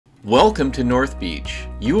Welcome to North Beach.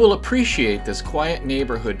 You will appreciate this quiet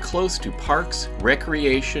neighborhood close to parks,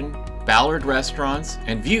 recreation, Ballard restaurants,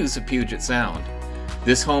 and views of Puget Sound.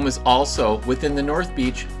 This home is also within the North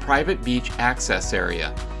Beach private beach access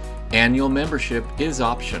area. Annual membership is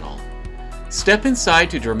optional. Step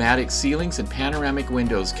inside to dramatic ceilings and panoramic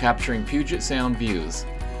windows capturing Puget Sound views.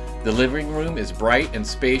 The living room is bright and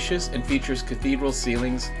spacious and features cathedral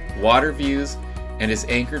ceilings, water views, and is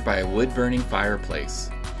anchored by a wood-burning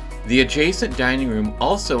fireplace. The adjacent dining room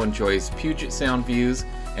also enjoys Puget Sound views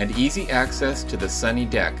and easy access to the sunny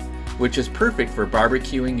deck, which is perfect for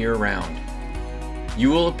barbecuing year-round.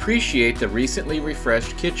 You will appreciate the recently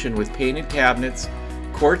refreshed kitchen with painted cabinets,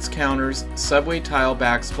 quartz counters, subway tile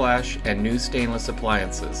backsplash, and new stainless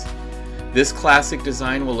appliances. This classic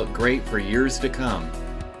design will look great for years to come.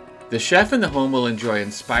 The chef in the home will enjoy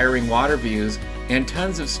inspiring water views and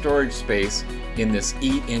tons of storage space in this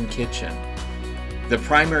eat-in kitchen. The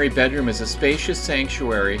primary bedroom is a spacious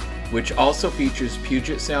sanctuary which also features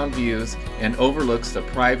Puget Sound views and overlooks the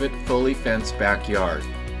private, fully fenced backyard.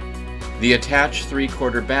 The attached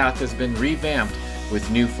 3/4 bath has been revamped with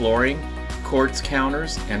new flooring, quartz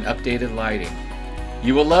counters, and updated lighting.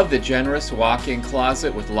 You will love the generous walk-in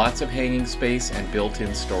closet with lots of hanging space and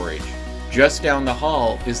built-in storage. Just down the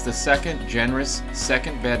hall is the generous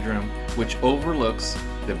second bedroom which overlooks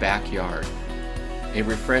the backyard. A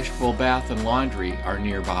refreshed full bath and laundry are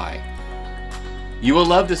nearby. You will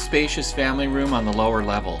love the spacious family room on the lower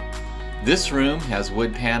level. This room has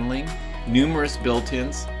wood paneling, numerous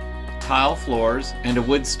built-ins, tile floors, and a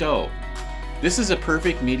wood stove. This is a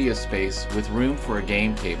perfect media space with room for a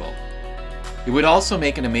game table. It would also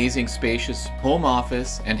make an amazing spacious home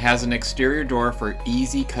office and has an exterior door for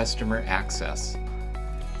easy customer access.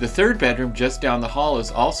 The third bedroom just down the hall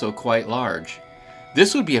is also quite large.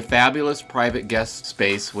 This would be a fabulous private guest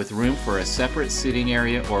space with room for a separate sitting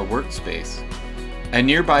area or workspace. A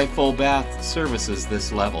nearby full bath services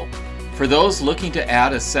this level. For those looking to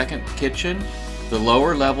add a second kitchen, the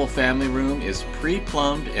lower level family room is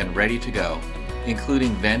pre-plumbed and ready to go,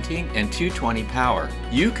 including venting and 220 power.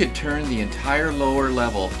 You could turn the entire lower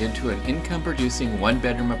level into an income-producing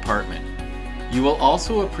one-bedroom apartment. You will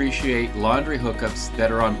also appreciate laundry hookups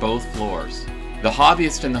that are on both floors. The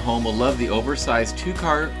hobbyist in the home will love the oversized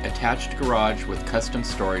 2-car attached garage with custom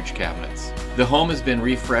storage cabinets. The home has been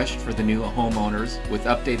refreshed for the new homeowners with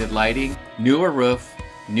updated lighting, newer roof,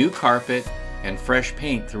 new carpet, and fresh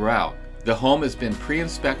paint throughout. The home has been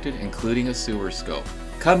pre-inspected including a sewer scope.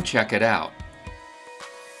 Come check it out.